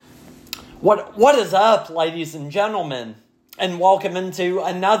What is up, ladies and gentlemen, and welcome into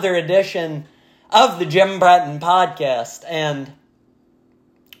another edition of the Jim Breton Podcast. And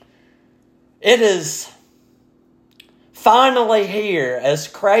it is finally here, as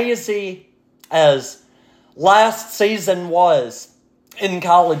crazy as last season was in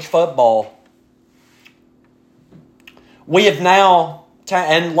college football. We have now,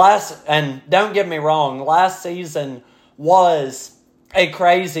 and don't get me wrong, last season was a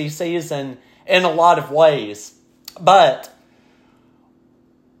crazy season in a lot of ways. But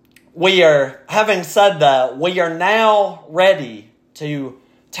having said that, we are now ready to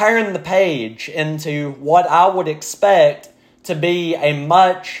turn the page into what I would expect to be a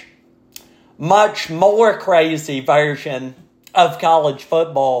much, much more crazy version of college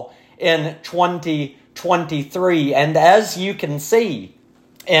football in 2023. And as you can see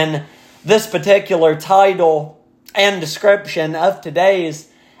in this particular title and description of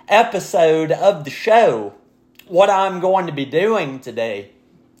today's episode of the show, what I'm going to be doing today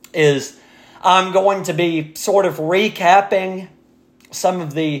is I'm going to be sort of recapping some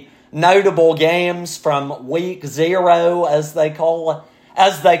of the notable games from week 0, as they call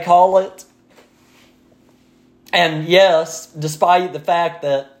it. And yes, despite the fact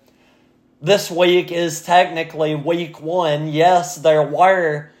that this week is technically week 1, yes, there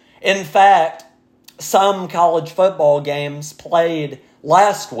were, in fact, some college football games played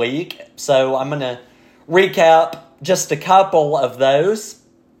last week, so I'm going to recap just a couple of those.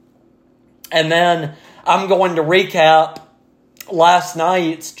 And then I'm going to recap last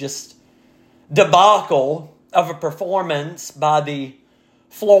night's just debacle of a performance by the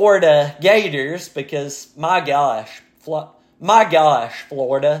Florida Gators, because my gosh, Florida.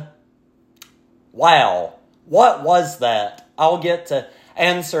 Wow, what was that? I'll get to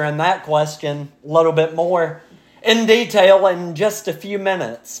answering that question a little bit more in detail in just a few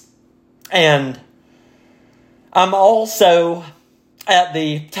minutes. And I'm also, at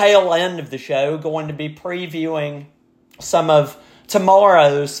the tail end of the show, going to be previewing some of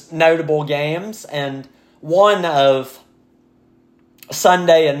tomorrow's notable games and one of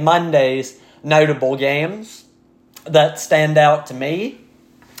Sunday and Monday's notable games that stand out to me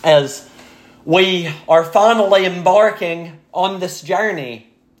as we are finally embarking on this journey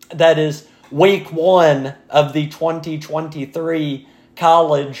that is week 1 of the 2023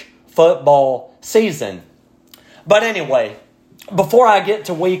 college football season. But anyway, before I get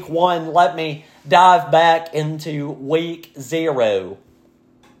to week 1, let me dive back into week 0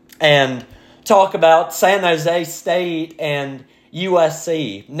 and talk about San Jose State and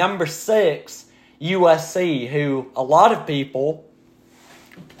USC. Number 6, USC, who a lot of people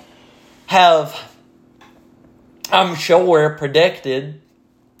have, I'm sure, predicted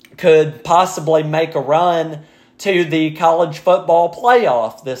could possibly make a run to the college football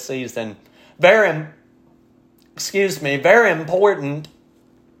playoff this season. Very important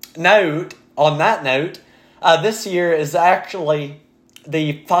note on that note. This year is actually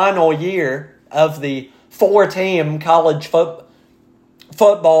the final year of the 4-team college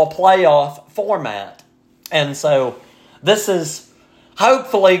football playoff format. And so this is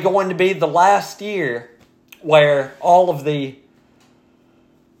hopefully going to be the last year where all of the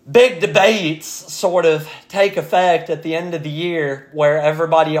big debates sort of take effect at the end of the year, where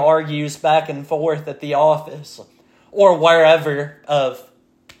everybody argues back and forth at the office or wherever of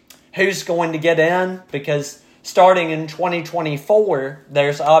who's going to get in, because starting in 2024,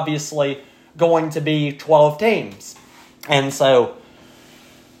 there's obviously going to be 12 teams. And so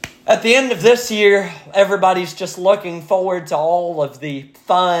at the end of this year, everybody's just looking forward to all of the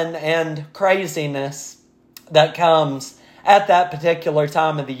fun and craziness that comes at that particular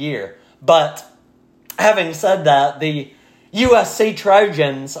time of the year. But having said that, the USC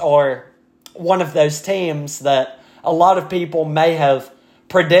Trojans are one of those teams that a lot of people may have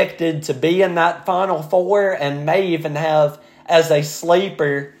predicted to be in that Final Four and may even have as a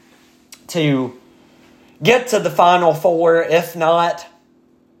sleeper to get to the Final Four, if not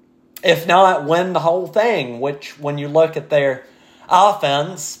win the whole thing, which when you look at their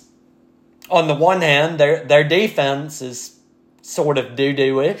offense, on the one hand, their defense is sort of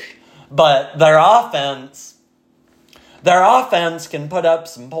doo-doo-ish, but their offense can put up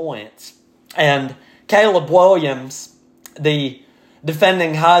some points. And Caleb Williams, the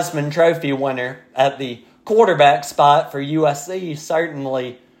defending Heisman Trophy winner at the quarterback spot for USC,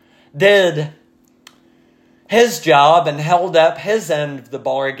 certainly did his job and held up his end of the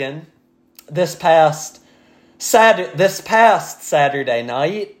bargain this past Saturday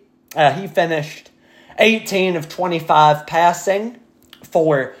night. He finished 18 of 25 passing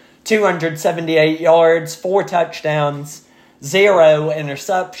for 278 yards, 4 touchdowns, 0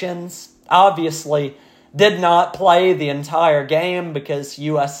 interceptions. obviously did not play the entire game because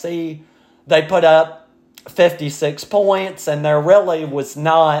USC, they put up 56 points, and there really was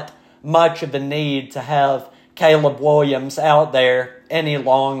not much of a need to have Caleb Williams out there any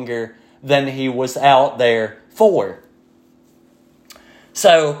longer than he was out there for.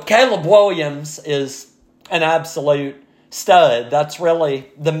 So Caleb Williams is an absolute stud. That's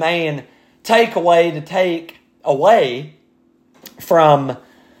really the main takeaway to take away from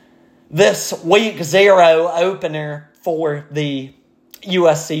this week 0 opener for the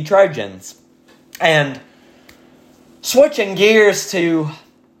USC Trojans. And switching gears to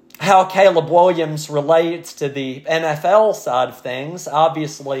how Caleb Williams relates to the NFL side of things,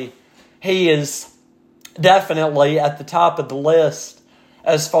 obviously he is definitely at the top of the list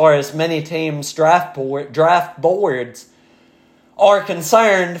as far as many teams' draft boards are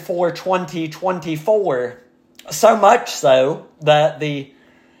concerned for 2024. So much so that the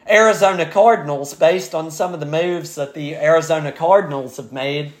Arizona Cardinals, based on some of the moves that the Arizona Cardinals have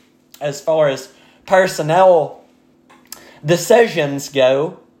made as far as personnel decisions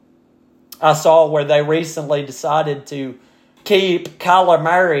go, I saw where they recently decided to keep Kyler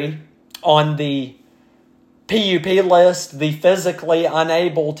Murray on the PUP list, the physically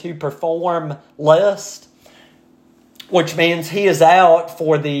unable to perform list, which means he is out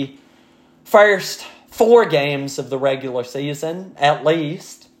for the first 4 games of the regular season, at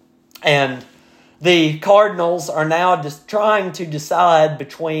least. And the Cardinals are now just trying to decide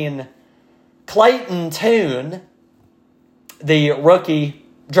between Clayton Tune, the rookie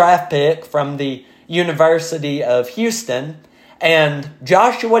draft pick from the University of Houston, and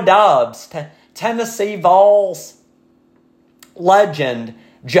Joshua Dobbs, Tennessee Vols legend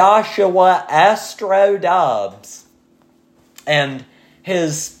Joshua Astro Dobbs, and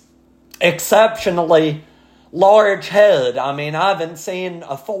his exceptionally large head. I mean, I haven't seen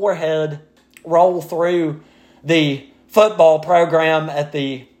a forehead roll through the football program at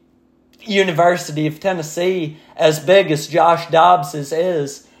the University of Tennessee as big as Josh Dobbs's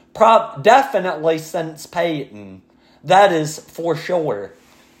is, definitely since Peyton. That is for sure.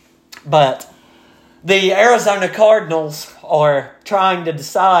 But the Arizona Cardinals are trying to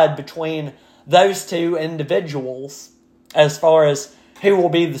decide between those two individuals as far as who will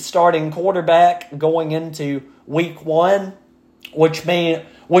be the starting quarterback going into week 1, which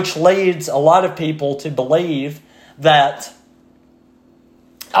leads a lot of people to believe that,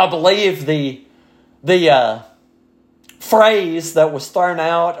 I believe the phrase that was thrown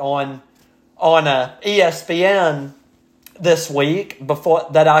out on ESPN this week before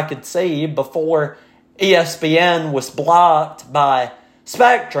that I could see before ESPN was blocked by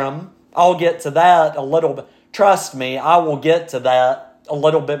Spectrum. I'll get to that a little bit. Trust me, I will get to that a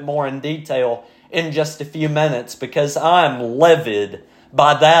little bit more in detail in just a few minutes because I'm livid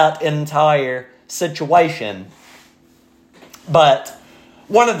by that entire situation. But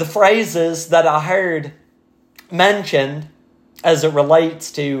one of the phrases that I heard mentioned as it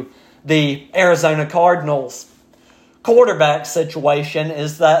relates to the Arizona Cardinals quarterback situation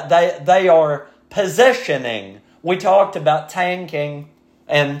is that they are positioning. We talked about tanking,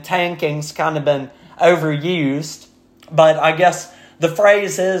 and tanking's kind of been overused, but I guess the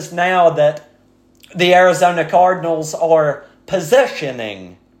phrase is now that the Arizona Cardinals are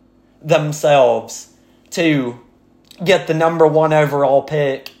positioning themselves to get the number 1 overall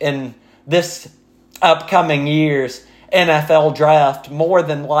pick in this upcoming year's NFL draft, more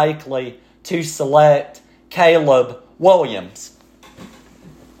than likely to select Caleb Williams.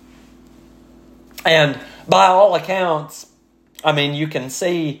 And by all accounts, I mean, you can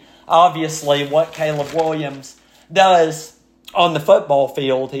see obviously what Caleb Williams does on the football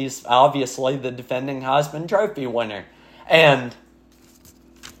field. He's obviously the defending Heisman Trophy winner. And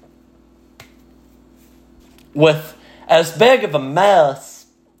with as big of a mess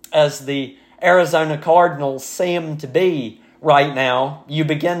as the Arizona Cardinals seem to be right now, you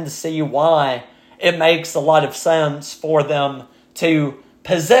begin to see why it makes a lot of sense for them to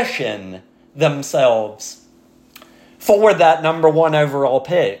position themselves for that number 1 overall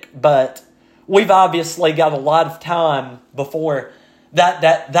pick. But we've obviously got a lot of time before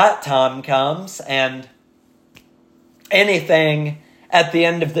that time comes, and anything at the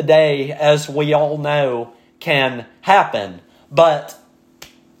end of the day, as we all know, can happen. But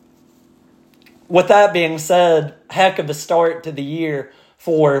with that being said, heck of a start to the year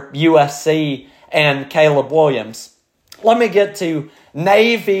for USC and Caleb Williams. Let me get to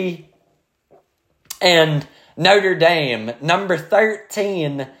Navy and Notre Dame. Number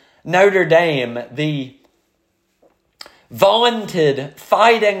 13, Notre Dame, the vaunted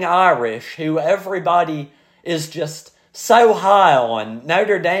Fighting Irish, who everybody is just so high on.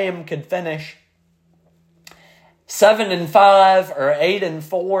 Notre Dame could finish 7-5 or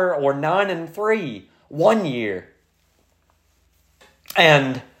 8-4 or 9-3 one year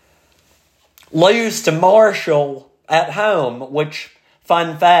and lose to Marshall at home, which,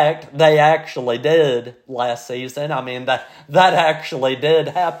 fun fact, they actually did last season. I mean, that actually did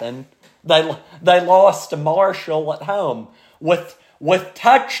happen. They lost to Marshall at home with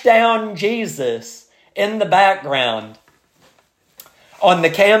touchdown Jesus in the background on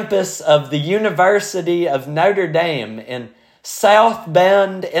the campus of the University of Notre Dame in South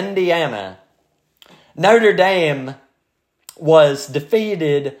Bend, Indiana. Notre Dame was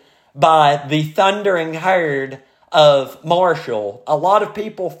defeated by the thundering herd of Marshall. A lot of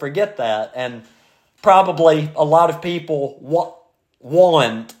people forget that, and probably a lot of people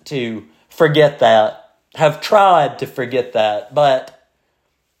want to forget that, have tried to forget that, but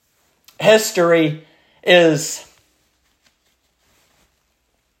history is...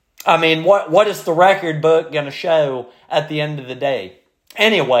 I mean, what is the record book going to show at the end of the day?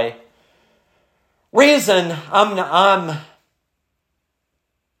 Anyway, the reason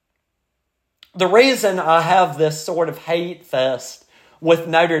I have this sort of hate fest with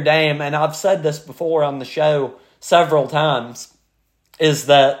Notre Dame, and I've said this before on the show several times, is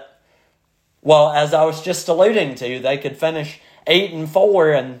that, well, as I was just alluding to, they could finish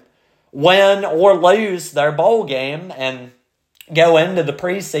 8-4 and win or lose their bowl game and go into the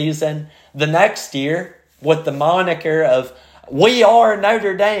preseason the next year with the moniker of, "We are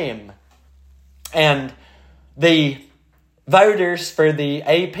Notre Dame." And the voters for the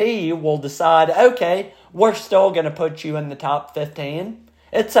AP will decide, okay, we're still going to put you in the top 15.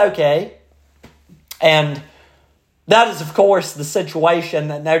 It's okay. And that is, of course, the situation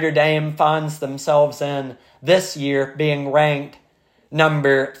that Notre Dame finds themselves in this year, being ranked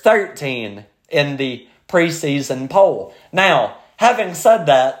number 13 in the preseason poll. Now, having said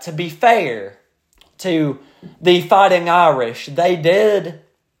that, to be fair to the Fighting Irish, they did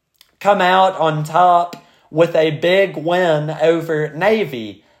come out on top with a big win over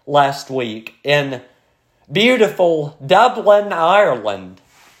Navy last week in beautiful Dublin, Ireland.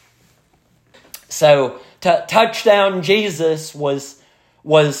 So, touchdown Jesus was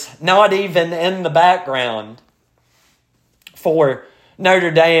not even in the background for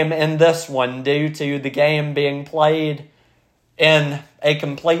Notre Dame in this one, due to the game being played in a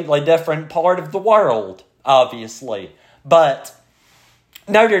completely different part of the world, obviously. But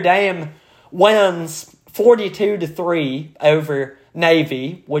Notre Dame wins 42-3 over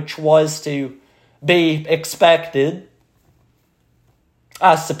Navy, which was to be expected,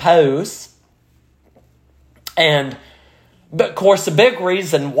 I suppose. But of course, the big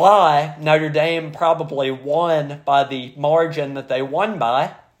reason why Notre Dame probably won by the margin that they won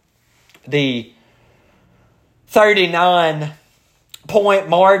by, the 39-point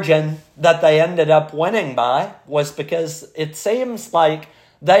margin that they ended up winning by, was because it seems like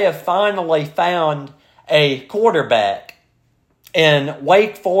they have finally found a quarterback in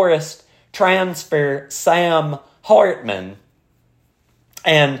Wake Forest transfer Sam Hartman.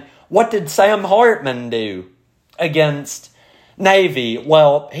 And what did Sam Hartman do against Navy?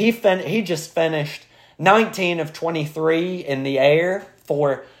 Well, he just finished 19 of 23 in the air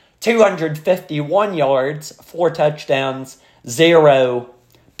for 251 yards, 4 touchdowns, 0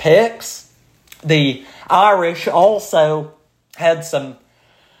 picks. The Irish also had some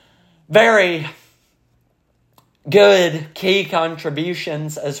very good key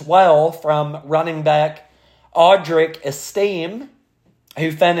contributions as well from running back Audric Esteem,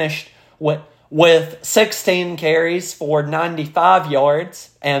 who finished with 16 carries for 95 yards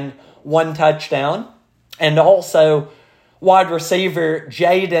and 1 touchdown. And also wide receiver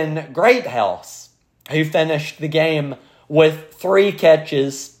Jaden Greathouse, who finished the game with 3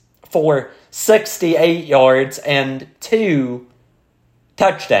 catches for 68 yards and 2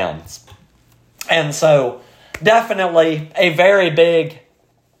 touchdowns. And so, definitely a very big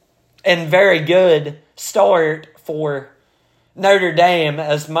and very good start for Notre Dame,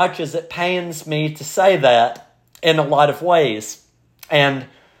 as much as it pains me to say that in a lot of ways. And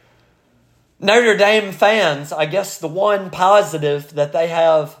Notre Dame fans, I guess the one positive that they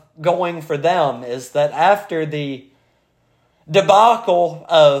have going for them is that after the debacle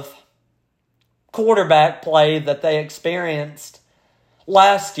of quarterback play that they experienced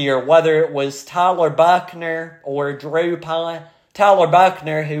last year, whether it was Tyler Buckner or Drew Pine, Tyler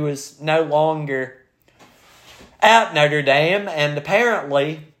Buckner, who is no longer at Notre Dame and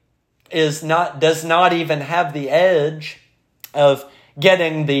apparently does not even have the edge of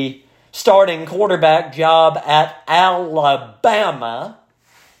getting the starting quarterback job at Alabama,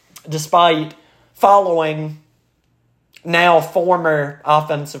 despite following now former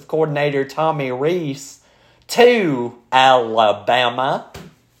offensive coordinator Tommy Rees to Alabama.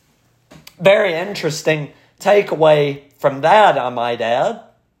 Very interesting takeaway from that, I might add.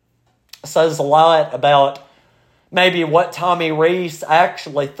 Says a lot about maybe what Tommy Rees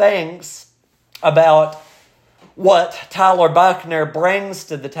actually thinks about what Tyler Buchner brings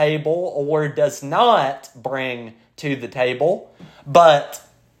to the table or does not bring to the table. But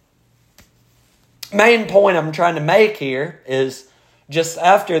main point I'm trying to make here is just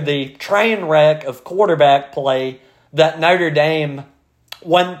after the train wreck of quarterback play that Notre Dame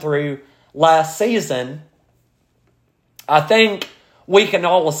went through last season, I think we can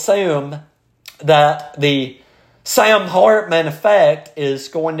all assume that the Sam Hartman effect is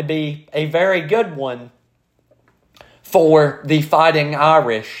going to be a very good one for the Fighting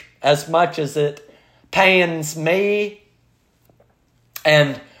Irish, as much as it pains me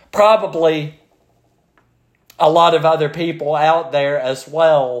and probably a lot of other people out there as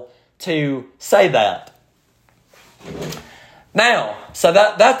well to say that. Now, so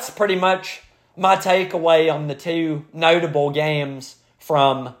that's pretty much my takeaway on the two notable games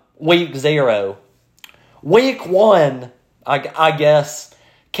from week 0. Week 1, I guess,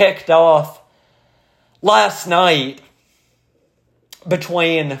 kicked off last night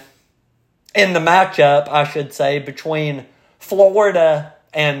in the matchup, I should say, between Florida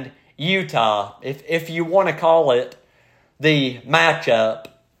and Utah, if you want to call it the matchup.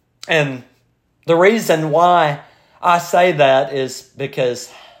 And the reason why I say that is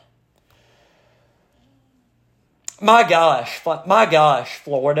because, my gosh,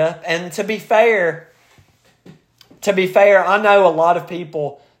 Florida. And to be fair, I know a lot of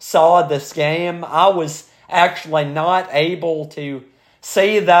people saw this game. I was actually not able to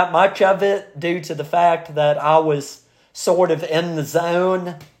see that much of it due to the fact that I was sort of in the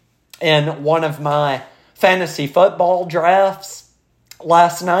zone in one of my fantasy football drafts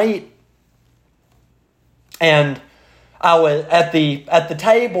last night. And I was at the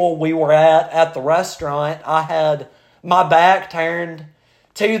table we were at the restaurant. I had my back turned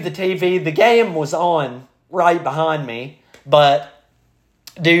to the TV. The game was on right behind me, but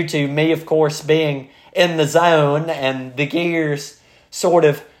due to me, of course, being in the zone and the gears sort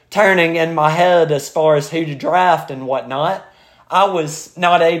of turning in my head as far as who to draft and whatnot, I was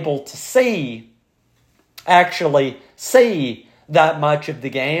not able to actually see that much of the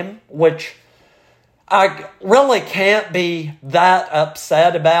game, which I really can't be that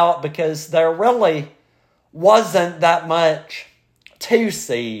upset about because there really wasn't that much to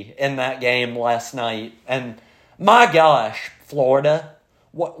see in that game last night. And my gosh, Florida,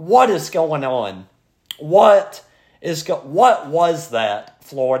 what is going on? What was that,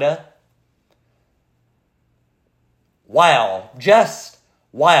 Florida? Wow, just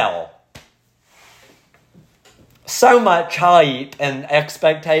wow. So much hype and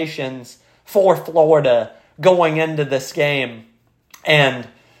expectations for Florida going into this game, and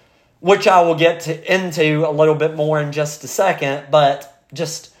which I will get into a little bit more in just a second, but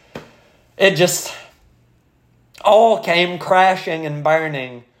it just all came crashing and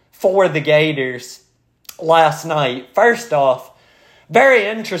burning for the Gators last night. First off, very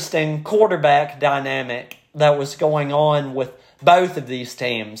interesting quarterback dynamic that was going on with both of these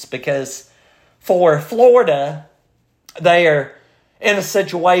teams, because for Florida, they are in a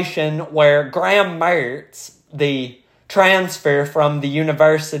situation where Graham Mertz, the transfer from the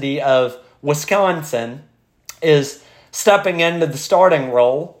University of Wisconsin, is stepping into the starting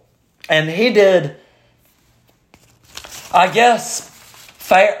role. And he did, I guess,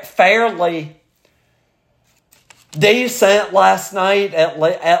 fairly decent last night,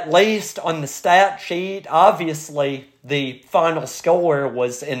 at least on the stat sheet. Obviously, the final score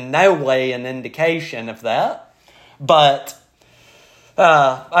was in no way an indication of that. But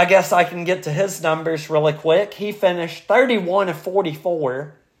I guess I can get to his numbers really quick. He finished 31 of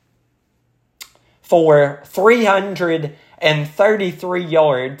 44 for 333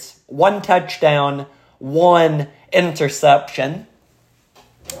 yards, 1 touchdown, 1 interception.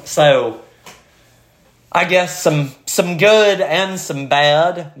 So I guess some good and some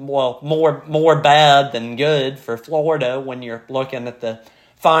bad. Well, more bad than good for Florida when you're looking at the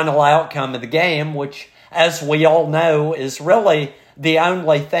final outcome of the game, which, as we all know, is really the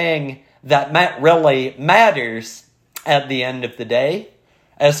only thing that really matters at the end of the day,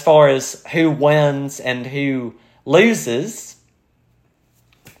 as far as who wins and who loses.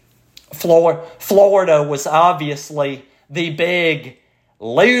 Florida was obviously the big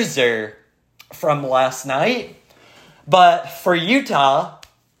loser from last night. But for Utah,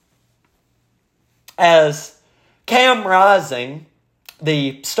 as Cam Rising,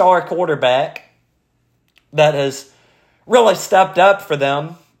 the star quarterback that has really stepped up for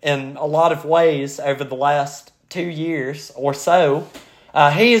them in a lot of ways over the last 2 years or so.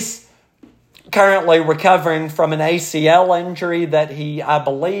 He's currently recovering from an ACL injury that he, I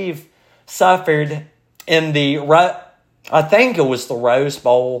believe, suffered in I think it was the Rose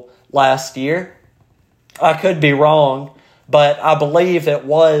Bowl last year. I could be wrong, but I believe it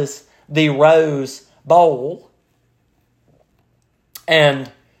was the Rose Bowl.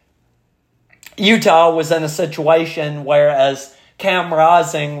 And Utah was in a situation where, as Cam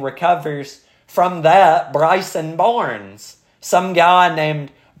Rising recovers from that, Bryson Barnes, some guy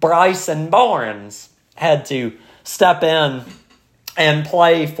named Bryson Barnes, had to step in and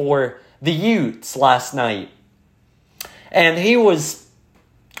play for the Utes last night. And he was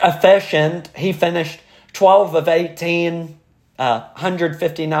efficient. He finished 12 of 18,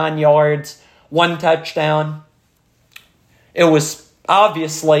 159 yards, 1 touchdown. It was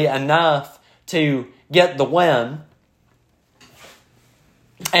obviously enough to get the win.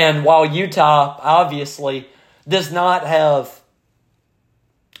 And while Utah obviously does not have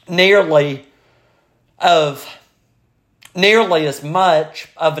nearly as much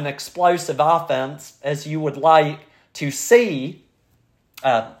of an explosive offense as you would like to see,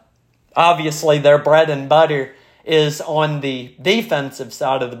 obviously their bread and butter is on the defensive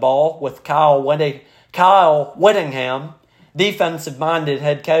side of the ball with Kyle Whittingham, defensive-minded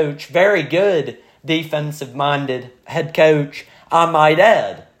head coach, very good defensive-minded head coach, I might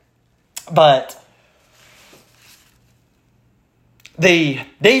add. But the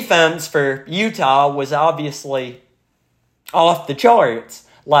defense for Utah was obviously off the charts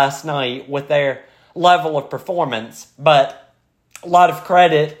last night with their level of performance, but a lot of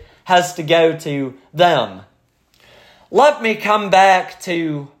credit has to go to them. Let me come back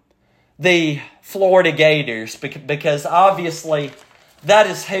to the Florida Gators because obviously that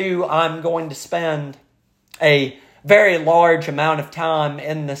is who I'm going to spend a very large amount of time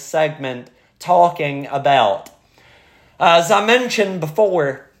in this segment talking about. As I mentioned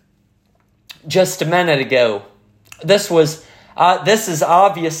before, just a minute ago, this is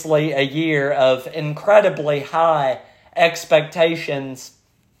obviously a year of incredibly high expectations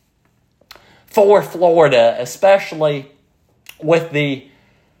for Florida, especially with the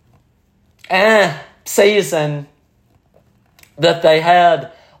season that they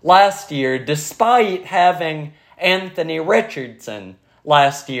had last year, despite having Anthony Richardson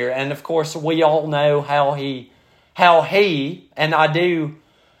last year. And of course, we all know how he, and I do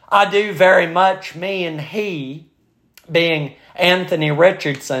very much mean he, being Anthony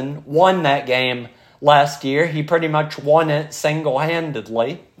Richardson, won that game last year. He pretty much won it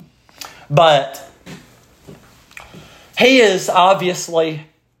single-handedly. But he is obviously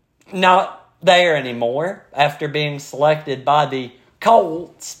not there anymore after being selected by the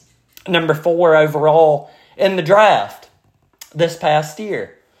Colts, number 4 overall in the draft this past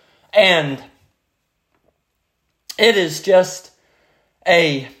year. And it is just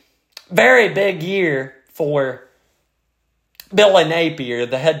a very big year for Billy Napier,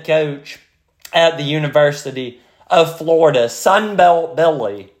 the head coach at the University of Florida, Sunbelt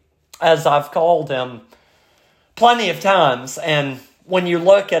Billy, as I've called him plenty of times. And when you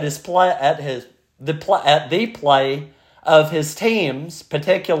look at the play of his teams,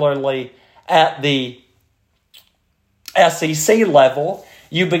 particularly at the SEC level,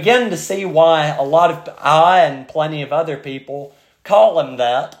 you begin to see why I and plenty of other people call him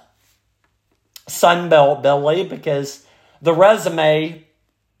that, Sunbelt Billy, because the resume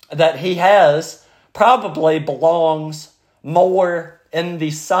that he has probably belongs more in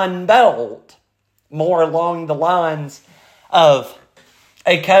the Sun Belt, more along the lines of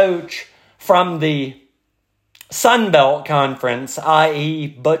a coach from the Sun Belt Conference, i.e.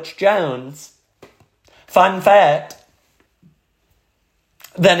 Butch Jones, fun fact,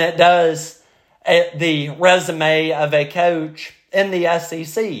 than it does the resume of a coach in the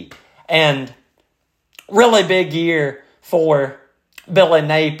SEC. And really big year for Billy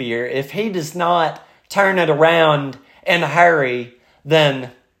Napier. If he does not turn it around in a hurry,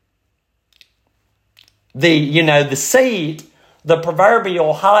 then the seat, the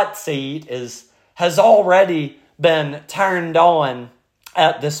proverbial hot seat, has already been turned on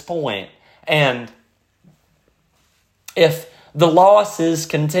at this point. And if the losses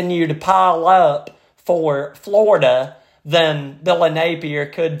continue to pile up for Florida, then Billy Napier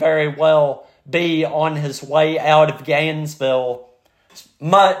could very well be on his way out of Gainesville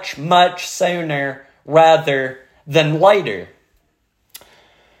much, much sooner rather than later.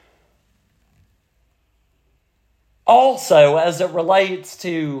 Also, as it relates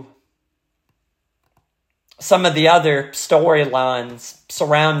to some of the other storylines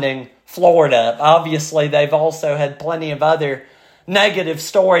surrounding Florida. Obviously, they've also had plenty of other negative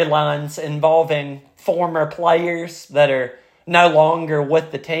storylines involving former players that are no longer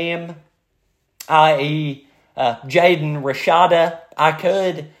with the team, i.e., Jaden Rashada. I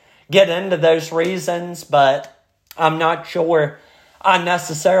could get into those reasons, but I'm not sure I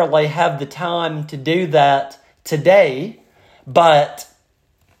necessarily have the time to do that today. But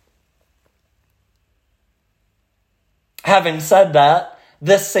having said that,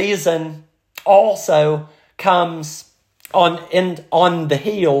 this season also comes on the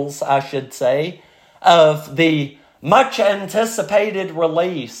heels, I should say, of the much anticipated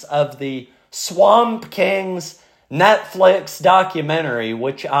release of the Swamp Kings Netflix documentary,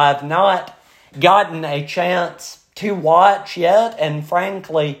 which I've not gotten a chance to watch yet, and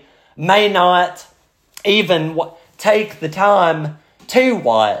frankly may not even take the time to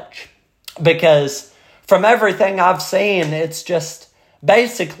watch, because from everything I've seen, it's just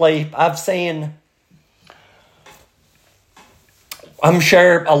basically, I'm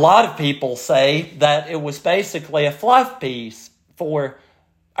sure a lot of people say that it was basically a fluff piece for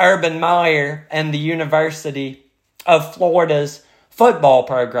Urban Meyer and the University of Florida's football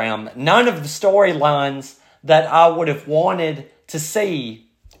program. None of the storylines that I would have wanted to see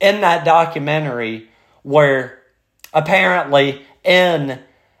in that documentary were apparently in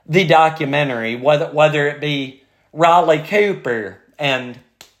the documentary, whether it be Riley Cooper and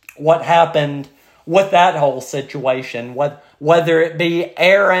what happened with that whole situation, whether it be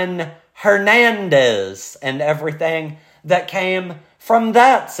Aaron Hernandez and everything that came from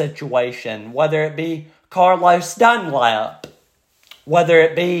that situation, whether it be Carlos Dunlap, whether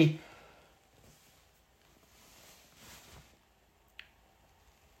it be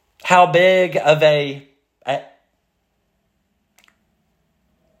how big of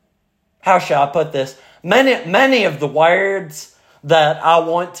how shall I put this? Many of the words that I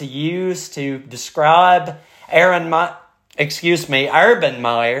want to use to describe Urban Meyer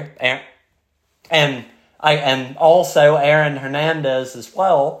and also Aaron Hernandez as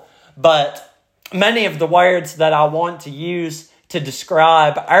well, but many of the words that I want to use to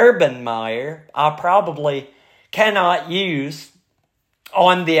describe Urban Meyer, I probably cannot use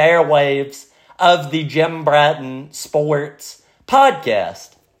on the airwaves of the Jim Bratton Sports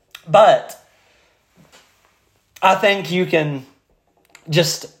podcast. But I think you can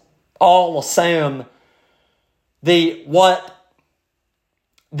just all assume what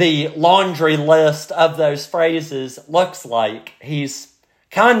the laundry list of those phrases looks like. He's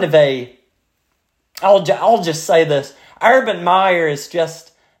kind of I'll just say this. Urban Meyer is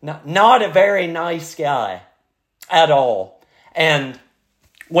just not a very nice guy at all. And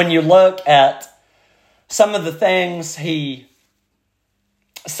when you look at some of the things he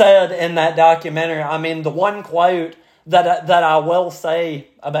said in that documentary, I mean, the one quote that I will say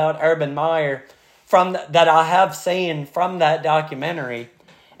about Urban Meyer that I have seen from that documentary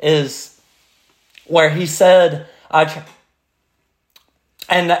is where he said,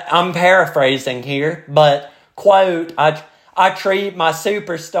 and I'm paraphrasing here, but quote, I treat my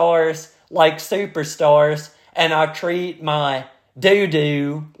superstars like superstars, and I treat my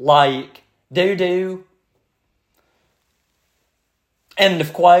doo-doo like doo-doo. End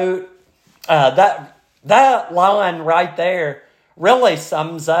of quote. That line right there really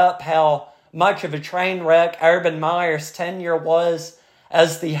sums up how much of a train wreck Urban Meyer's tenure was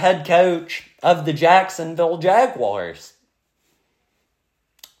as the head coach of the Jacksonville Jaguars.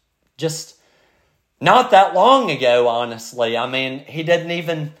 Just not that long ago, honestly. I mean, he didn't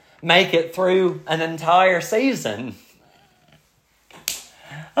even make it through an entire season.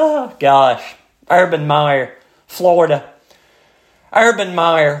 Oh, gosh. Urban Meyer, Florida. Urban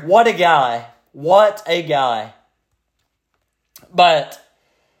Meyer, what a guy. What a guy. But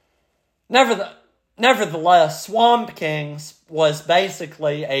nevertheless, Swamp Kings was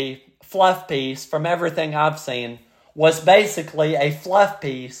basically a fluff piece, from everything I've seen, was basically a fluff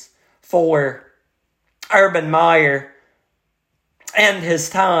piece for Urban Meyer and his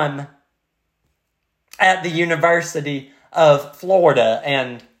time at the University of Florida.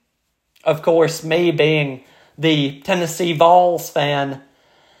 And, of course, me being the Tennessee Vols fan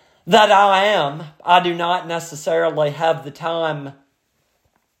that I am, I do not necessarily have the time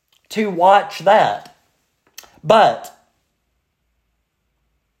to watch that. But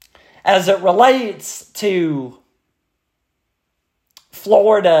as it relates to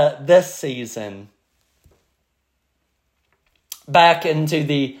Florida this season, back into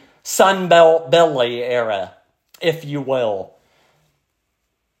the Sunbelt Billy era, if you will,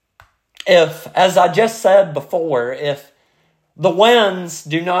 if, as I just said before, if the wins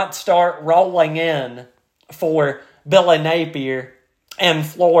do not start rolling in for Billy Napier and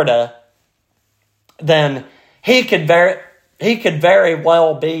Florida then he could very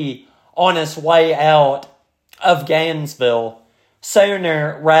well be on his way out of Gainesville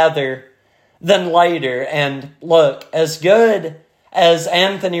sooner rather than later. And look, as good as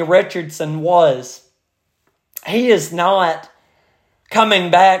Anthony Richardson was, he is not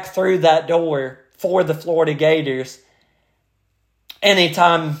coming back through that door for the Florida Gators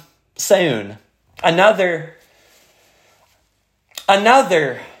anytime soon. Another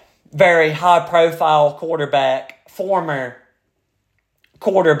very high-profile quarterback, former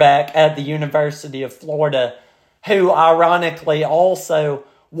quarterback at the University of Florida, who ironically also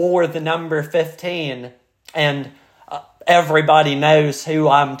wore the number 15, and everybody knows who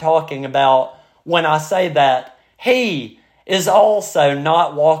I'm talking about when I say that. He is also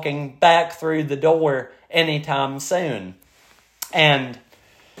not walking back through the door anytime soon. And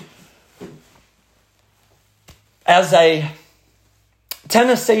as a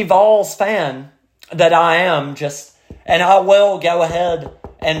Tennessee Vols fan that I am, and I will go ahead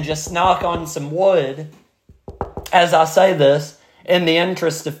and just knock on some wood as I say this, in the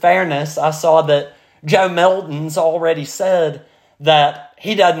interest of fairness. I saw that Joe Milton's already said that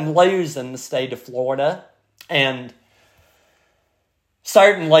he doesn't lose in the state of Florida. And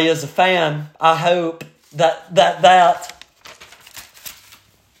certainly as a fan, I hope that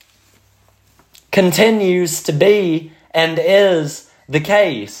continues to be and is the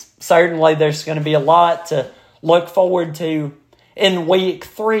case. Certainly there's going to be a lot to look forward to in week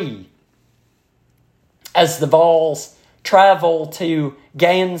 3 as the Vols travel to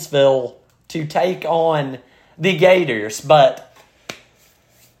Gainesville to take on the Gators. But,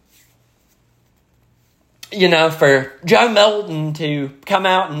 for Joe Milton to come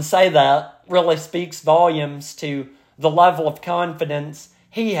out and say that really speaks volumes to the level of confidence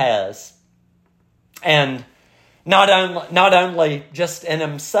he has. And not only just in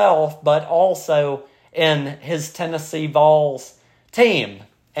himself, but also in his Tennessee Vols team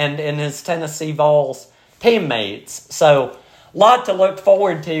and in his Tennessee Vols teammates. So, a lot to look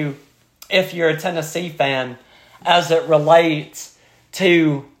forward to if you're a Tennessee fan as it relates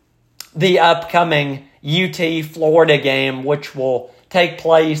to the upcoming UT Florida game, which will take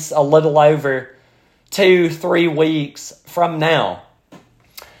place a little over 2-3 weeks from now.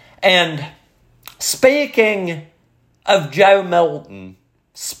 And speaking of Joe Milton,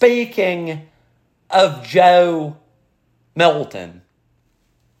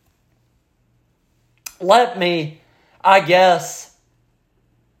 let me,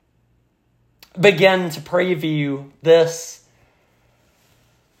 begin to preview this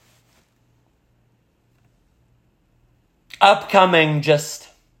upcoming just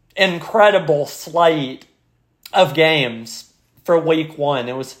incredible slate of games for week 1.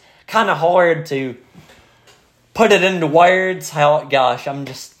 It was kind of hard to put it into words. I'm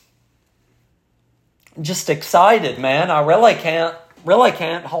just excited, man. I really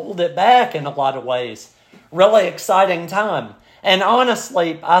can't hold it back in a lot of ways. Really exciting time. And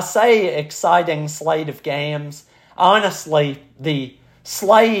honestly, I say exciting slate of games. Honestly, the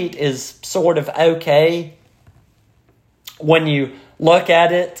slate is sort of okay when you look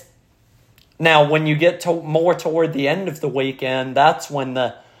at it. Now, when you get more toward the end of the weekend, that's when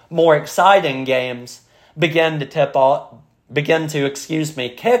the more exciting games begin to kick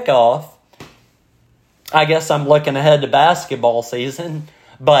off. I guess I'm looking ahead to basketball season,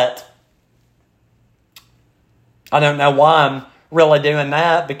 but I don't know why I'm really doing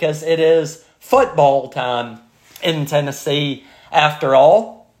that, because it is football time in Tennessee after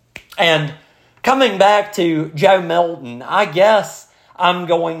all. And coming back to Joe Milton, I guess I'm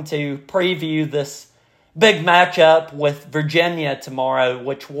going to preview this big matchup with Virginia tomorrow,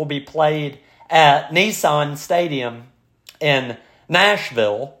 which will be played at Nissan Stadium in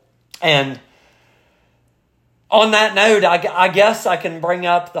Nashville. And on that note, I guess I can bring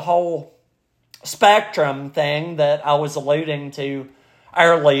up the whole spectrum thing that I was alluding to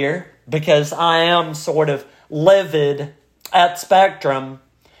earlier, because I am sort of livid at Spectrum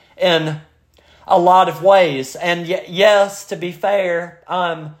in a lot of ways. And yes, to be fair,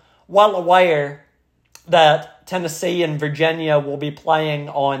 I'm well aware that Tennessee and Virginia will be playing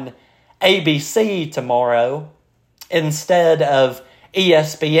on ABC tomorrow instead of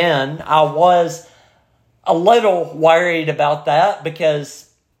ESPN. I was a little worried about that because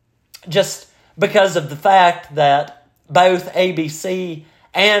of the fact that both ABC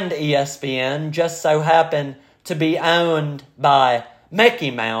and ESPN just so happen to be owned by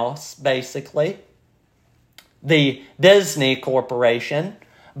Mickey Mouse, basically, the Disney Corporation.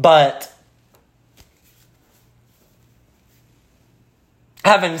 But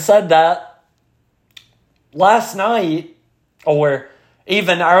having said that, last night, or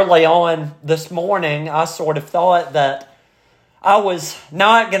even early on this morning, I sort of thought that I was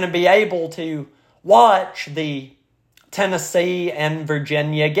not going to be able to watch the Tennessee and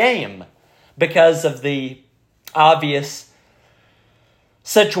Virginia game because of the obvious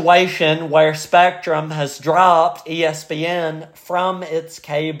situation where Spectrum has dropped ESPN from its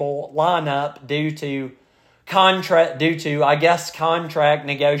cable lineup due to contract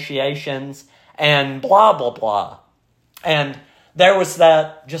negotiations and blah blah blah. And there was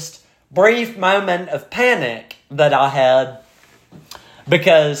that just brief moment of panic that I had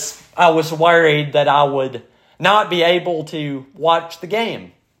because I was worried that I would not be able to watch the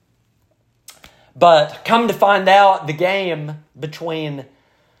game. But come to find out, the game between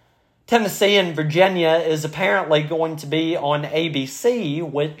Tennessee and Virginia is apparently going to be on ABC,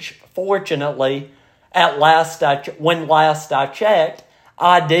 which fortunately, when last I checked,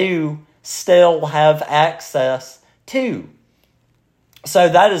 I do still have access to. So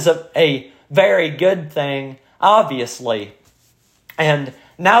that is a very good thing, obviously. And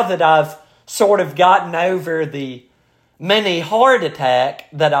now that I've sort of gotten over the mini heart attack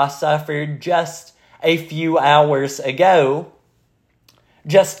that I suffered just a few hours ago,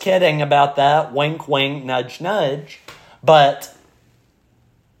 just kidding about that, wink wink, nudge nudge, but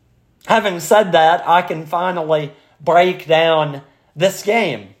having said that, I can finally break down this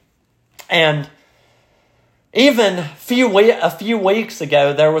game. And even a few weeks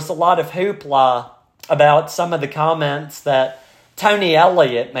ago, there was a lot of hoopla about some of the comments that Tony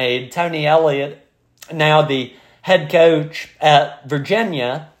Elliott made. Tony Elliott, now the head coach at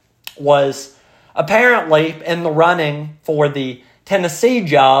Virginia, was apparently in the running for the Tennessee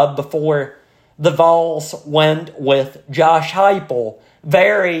job before the Vols went with Josh Heupel.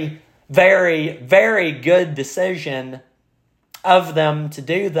 Very, very, very good decision of them to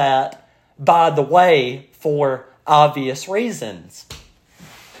do that, by the way, for obvious reasons.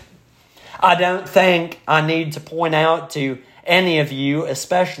 I don't think I need to point out to any of you,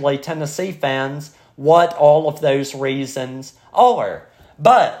 especially Tennessee fans, what all of those reasons are.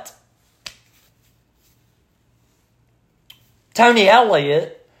 But Tony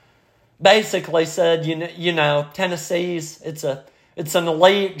Elliott basically said, you know, Tennessee's it's an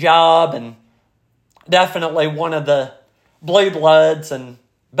elite job and definitely one of the blue bloods and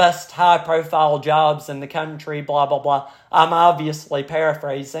best high-profile jobs in the country, blah, blah, blah. I'm obviously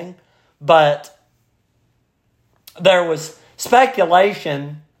paraphrasing, but there was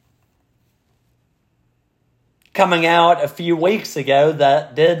speculation coming out a few weeks ago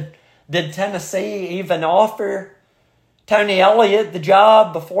that did Tennessee even offer Tony Elliott the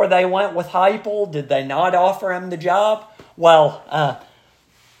job before they went with Heupel? Did they not offer him the job? Well,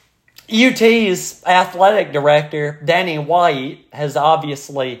 UT's athletic director, Danny White, has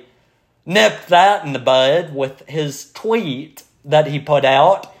obviously nipped that in the bud with his tweet that he put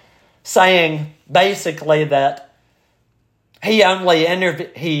out, saying basically that he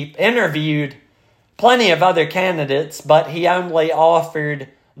interviewed plenty of other candidates, but he only offered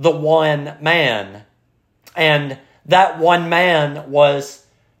the one man. And that one man was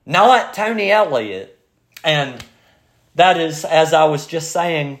not Tony Elliott. And that is, as I was just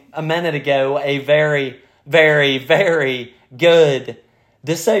saying a minute ago, a very, very, very good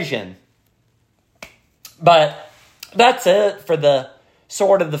decision. But that's it for the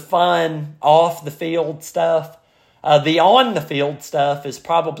sort of the fun off-the-field stuff. The on-the-field stuff is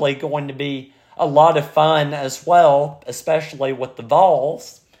probably going to be a lot of fun as well, especially with the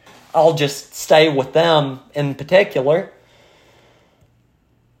Vols. I'll just stay with them in particular.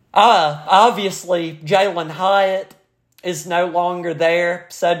 Obviously, Jalen Hyatt is no longer there.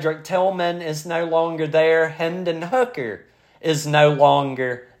 Cedric Tillman is no longer there. Hendon Hooker is no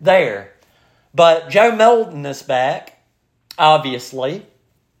longer there. But Joe Milton is back, obviously,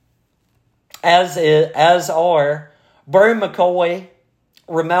 as are Brew McCoy,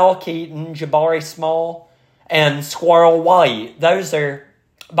 Ramel Keaton, Jabari Small, and Squirrel White. Those are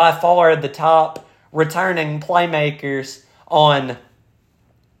by far the top returning playmakers on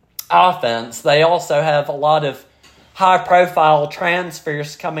offense. They also have a lot of high-profile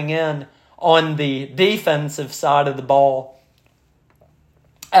transfers coming in on the defensive side of the ball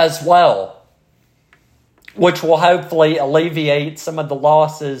as well, which will hopefully alleviate some of the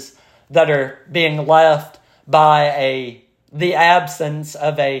losses that are being left by the absence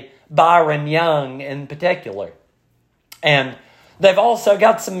of a Byron Young in particular. And they've also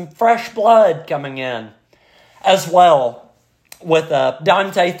got some fresh blood coming in as well with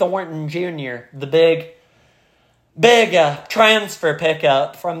Dante Thornton Jr., the big transfer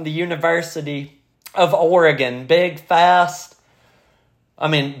pickup from the University of Oregon. Big, fast. I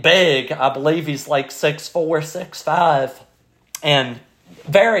mean, big. I believe he's like 6'4", 6'5". And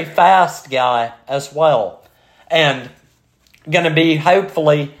very fast guy as well. And going to be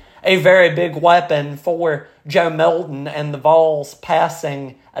hopefully a very big weapon for Joe Milton and the Vols'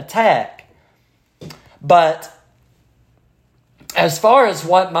 passing attack. But as far as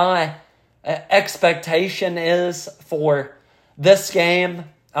what my expectation is for this game,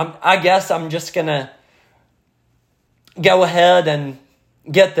 I guess I'm just going to go ahead and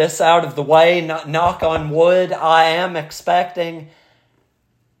get this out of the way, knock on wood. I am expecting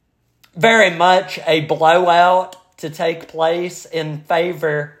very much a blowout to take place in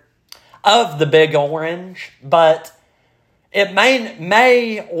favor of the Big Orange, but it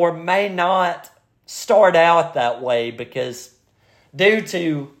may or may not start out that way because due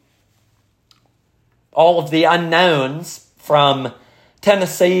to all of the unknowns from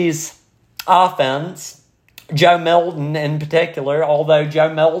Tennessee's offense, Joe Milton in particular, although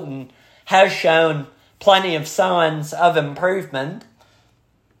Joe Milton has shown plenty of signs of improvement,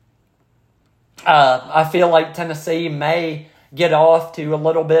 I feel like Tennessee may get off to a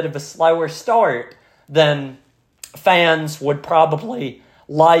little bit of a slower start than fans would probably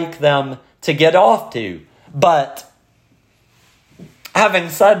like them to get off to. But having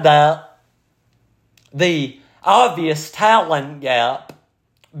said that, the obvious talent gap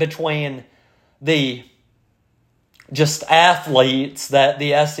between the just athletes that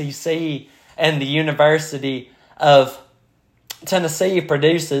the SEC and the University of Tennessee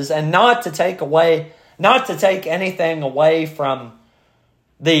produces, and not to take anything away from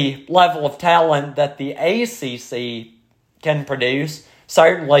the level of talent that the ACC can produce.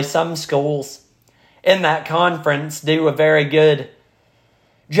 Certainly some schools in that conference do a very good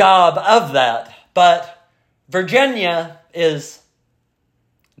job of that. But Virginia is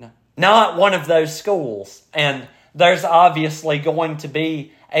not one of those schools, and there's obviously going to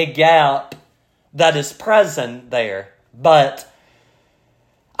be a gap that is present there. But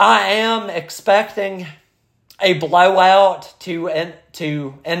I am expecting a blowout to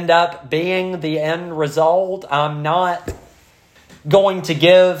end up being the end result. I'm not going to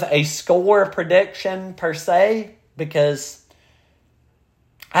give a score prediction per se because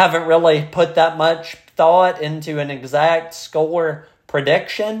I haven't really put that much thought into an exact score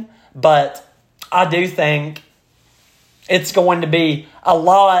prediction, but I do think it's going to be a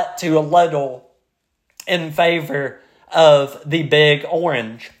lot to a little in favor of the Big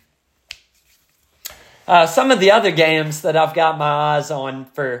Orange. Some of the other games that I've got my eyes on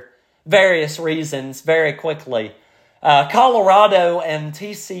for various reasons, very quickly. Colorado and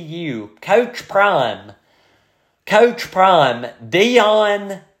TCU. Coach Prime,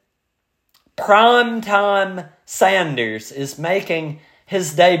 Deion Primetime Sanders is making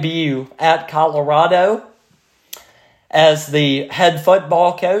his debut at Colorado as the head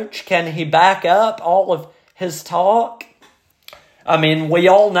football coach. Can he back up all of his talk? I mean, we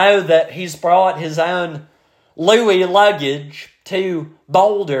all know that he's brought his own Louis luggage to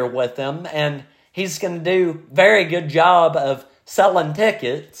Boulder with him, and he's going to do a very good job of selling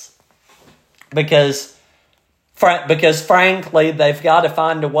tickets because frankly, they've got to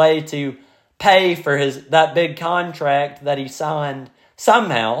find a way to pay for that big contract that he signed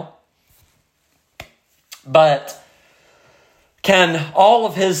somehow. But can all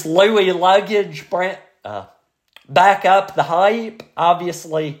of his Louis luggage back up the hype?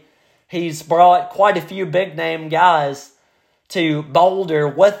 Obviously, he's brought quite a few big-name guys to Boulder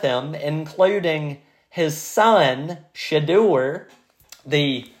with him, including his son, Shedeur,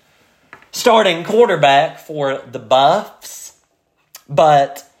 the starting quarterback for the Buffs.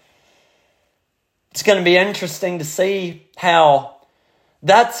 But it's going to be interesting to see how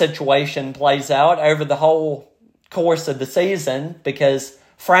that situation plays out over the whole course of the season because,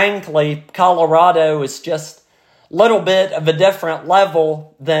 frankly, Colorado is just a little bit of a different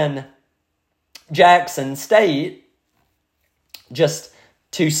level than Jackson State, just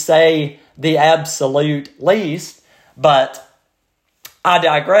to say the absolute least, but I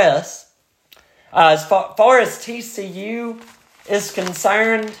digress. As far as TCU is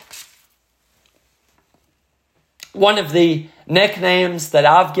concerned, one of the nicknames that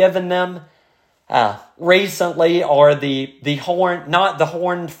I've given them recently are not the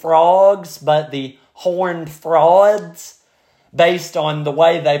Horned Frogs, but the Horned Frauds, based on the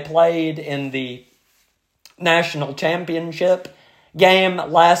way they played in the national championship game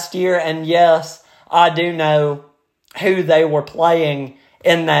last year. And yes, I do know who they were playing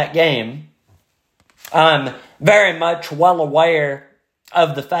in that game. I'm very much well aware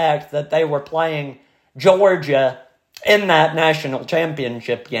of the fact that they were playing Georgia in that national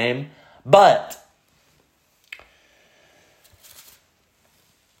championship game, but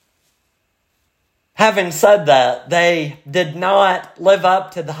having said that, they did not live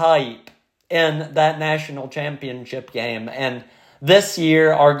up to the hype in that national championship game, and this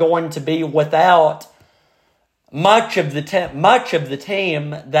year are going to be without much of the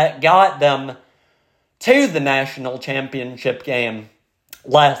team that got them to the national championship game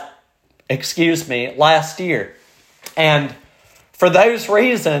last year. And for those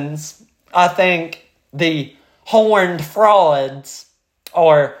reasons, I think the horned frauds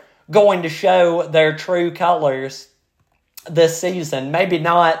are going to show their true colors this season. Maybe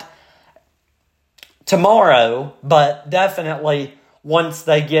not tomorrow, but definitely once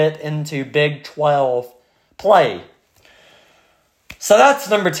they get into Big 12 play. So that's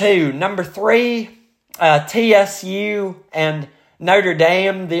number 2. Number 3, TSU and Notre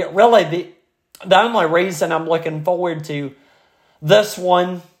Dame. The only reason I'm looking forward to this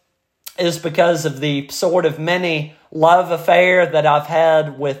one is because of the sort of mini love affair that I've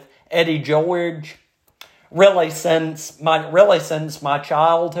had with Eddie George really since my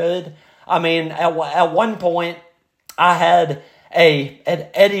childhood. I mean, at one point, I had an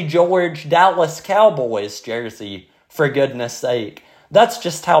Eddie George Dallas Cowboys jersey, for goodness sake. That's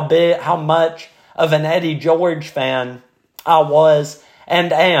just how much of an Eddie George fan I was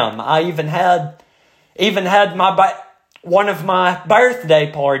and am. I even had one of my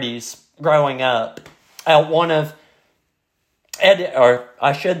birthday parties growing up at one of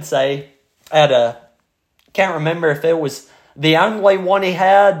can't remember if it was the only one he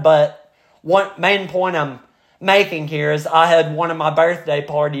had, but one main point I'm making here is I had one of my birthday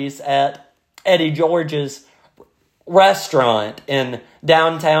parties at Eddie George's restaurant in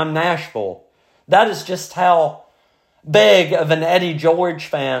downtown Nashville. That is just how big of an Eddie George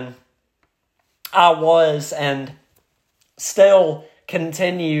fan I was and still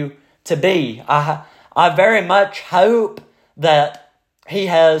continue to be. I very much hope that he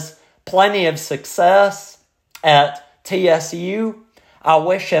has plenty of success at TSU. I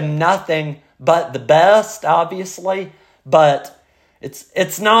wish him nothing but the best, obviously, but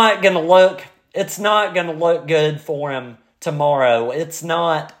it's not going to look good for him tomorrow. It's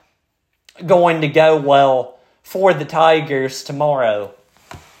not going to go well for the Tigers tomorrow.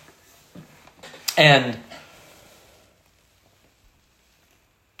 And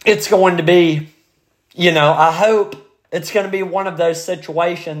it's going to be, I hope it's going to be one of those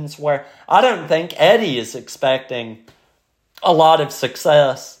situations where I don't think Eddie is expecting a lot of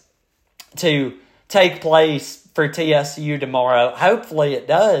success to take place for TSU tomorrow. Hopefully it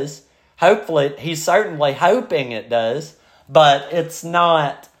does. Hopefully, he's certainly hoping it does, but it's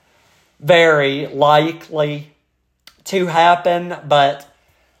not very likely to happen. But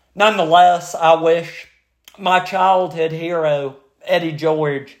nonetheless, I wish my childhood hero, Eddie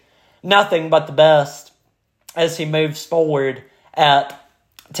George, nothing but the best as he moves forward at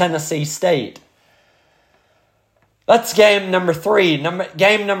Tennessee State. That's game number 3.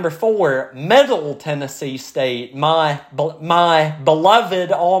 Game number 4, Middle Tennessee State, my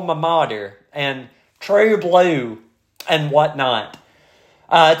beloved alma mater and true blue and whatnot.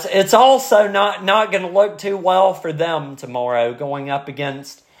 It's also not going to look too well for them tomorrow going up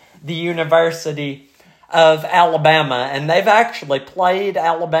against the University of Alabama. And they've actually played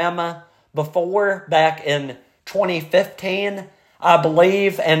Alabama before, back in 2015, I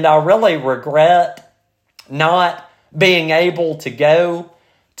believe. And I really regret not being able to go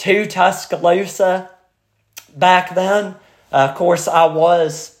to Tuscaloosa back then. Of course, I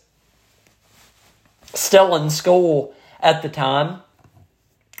was still in school at the time,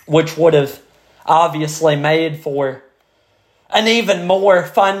 which would have obviously made for an even more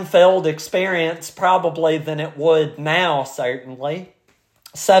fun-filled experience probably than it would now, certainly.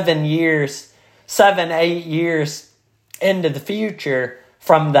 8 years into the future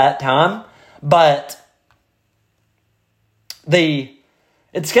from that time. But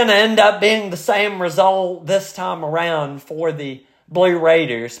it's going to end up being the same result this time around for the Blue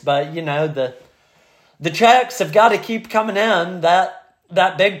Raiders. But, the checks have got to keep coming in.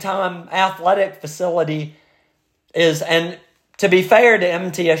 That big-time athletic facility is, and to be fair to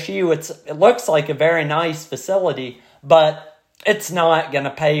MTSU, it looks like a very nice facility, but it's not going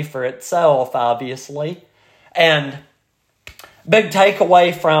to pay for itself, obviously. And big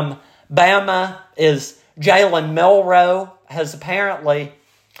takeaway from Bama is Jalen Milroe is apparently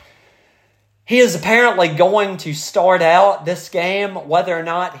going to start out this game. Whether or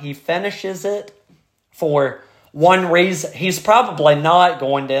not he finishes it, for one reason, he's probably not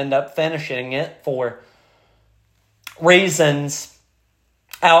going to end up finishing it for reasons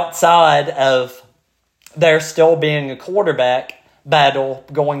outside of there still being a quarterback battle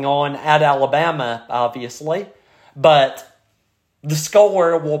going on at Alabama, obviously. But the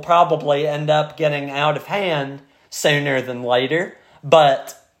score will probably end up getting out of hand sooner than later.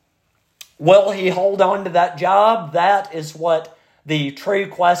 But will he hold on to that job? That is what the true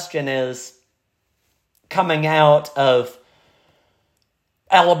question is coming out of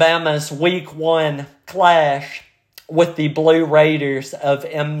Alabama's Week 1 clash with the Blue Raiders of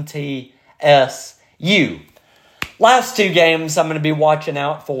MTSU. Last two games I'm going to be watching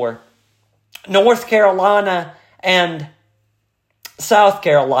out for: North Carolina and South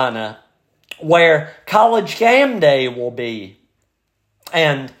Carolina, where College Game Day will be.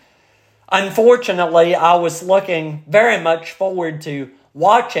 And unfortunately, I was looking very much forward to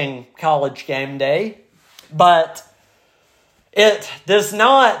watching College Game Day, but it does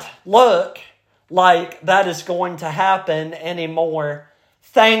not look like that is going to happen anymore.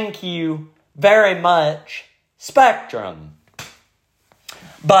 Thank you very much, Spectrum.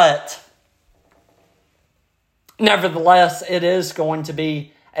 But nevertheless, it is going to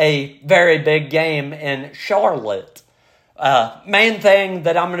be a very big game in Charlotte. Main thing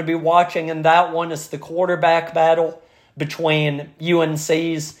that I'm going to be watching in that one is the quarterback battle between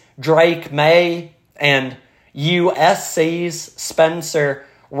UNC's Drake May and USC's Spencer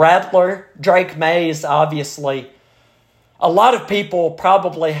Rattler. Drake May is obviously, a lot of people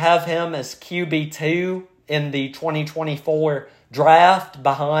probably have him as QB2 in the 2024 draft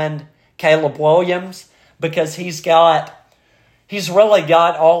behind Caleb Williams, because he's really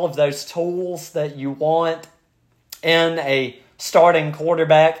got all of those tools that you want in a starting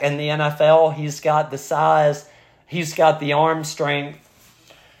quarterback in the NFL. He's got the size, he's got the arm strength.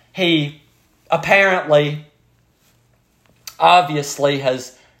 He apparently, obviously,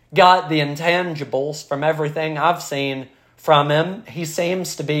 has got the intangibles from everything I've seen from him. He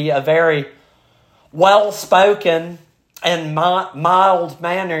seems to be a very well-spoken and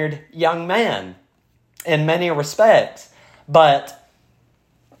mild-mannered young man in many respects. But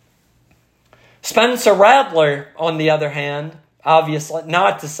Spencer Rattler, on the other hand, obviously,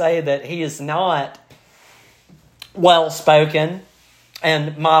 not to say that he is not well-spoken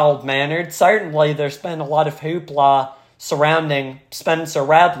and mild-mannered. Certainly, there's been a lot of hoopla surrounding Spencer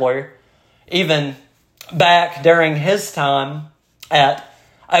Rattler, even back during his time at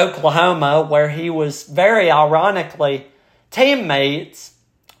Oklahoma, where he was very ironically teammates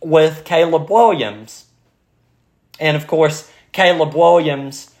with Caleb Williams. And of course, Caleb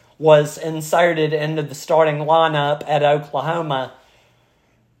Williams was inserted into the starting lineup at Oklahoma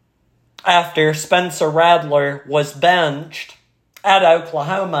after Spencer Rattler was benched at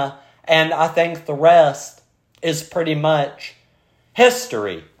Oklahoma, and I think the rest is pretty much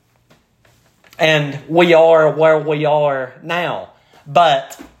history. And we are where we are now.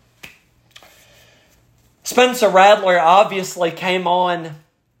 But Spencer Rattler obviously came on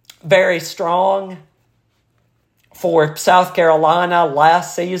very strong for South Carolina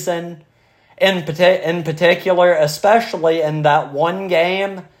last season, in particular, especially in that one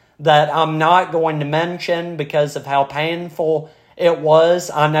game that I'm not going to mention because of how painful it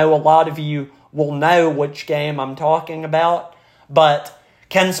was. I know a lot of you will know which game I'm talking about, but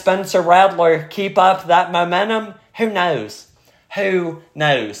can Spencer Rattler keep up that momentum? Who knows? Who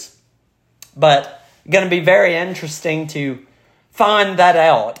knows? But going to be very interesting to find that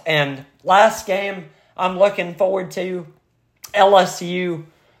out. And last game I'm looking forward to, LSU,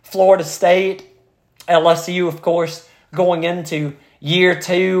 Florida State. LSU, of course, going into year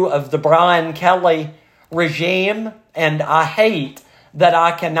 2 of the Brian Kelly regime. And I hate that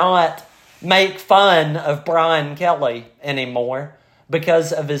I cannot make fun of Brian Kelly anymore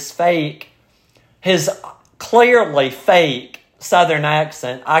because of his clearly fake Southern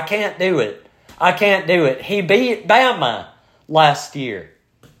accent. I can't do it. He beat Bama last year.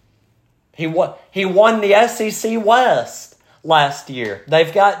 He won the SEC West last year.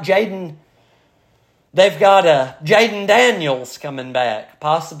 They've got Jaden Daniels coming back,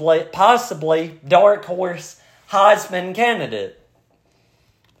 possibly dark horse Heisman candidate.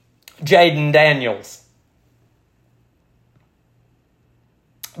 Jaden Daniels.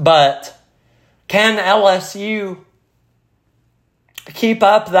 But can LSU keep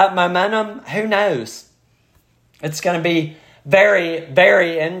up that momentum? Who knows? It's going to be very,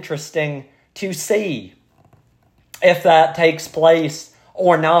 very interesting to see if that takes place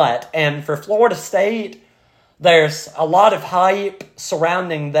or not. And for Florida State, there's a lot of hype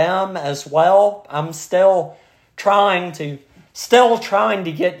surrounding them as well. I'm still trying to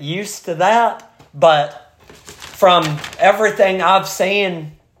get used to that, but from everything I've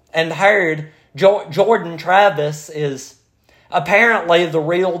seen and heard, Jordan Travis is apparently the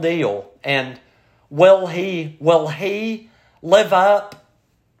real deal. And will he live up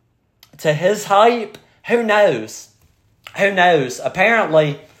to his hype? Who knows? who knows?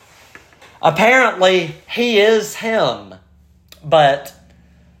 Apparently he is him. But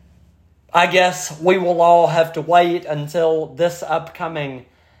I guess we will all have to wait until this upcoming,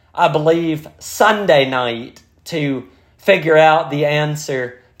 I believe, Sunday night to figure out the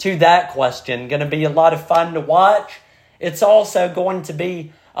answer to that question. Going to be a lot of fun to watch. It's also going to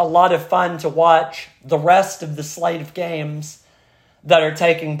be a lot of fun to watch the rest of the slate of games that are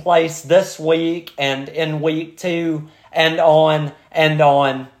taking place this week and in week 2 and on and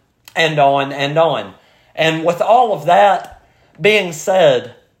on and on and on. And with all of that being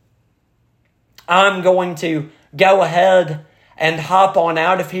said, I'm going to go ahead and hop on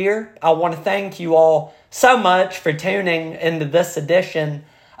out of here. I want to thank you all so much for tuning into this edition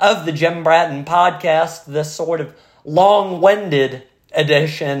of the Jim Bratton Podcast, this sort of long-winded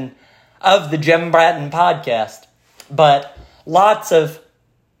edition of the Jim Bratton Podcast. But lots of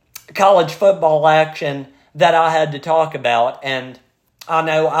college football action that I had to talk about, and I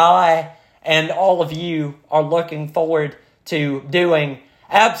know I and all of you are looking forward to doing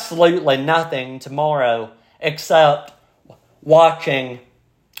absolutely nothing tomorrow except watching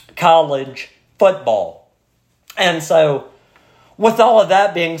college football. And so, with all of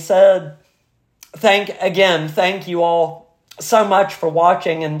that being said, thank you all so much for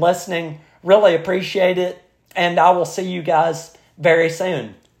watching and listening. Really appreciate it. And I will see you guys very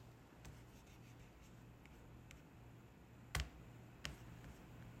soon.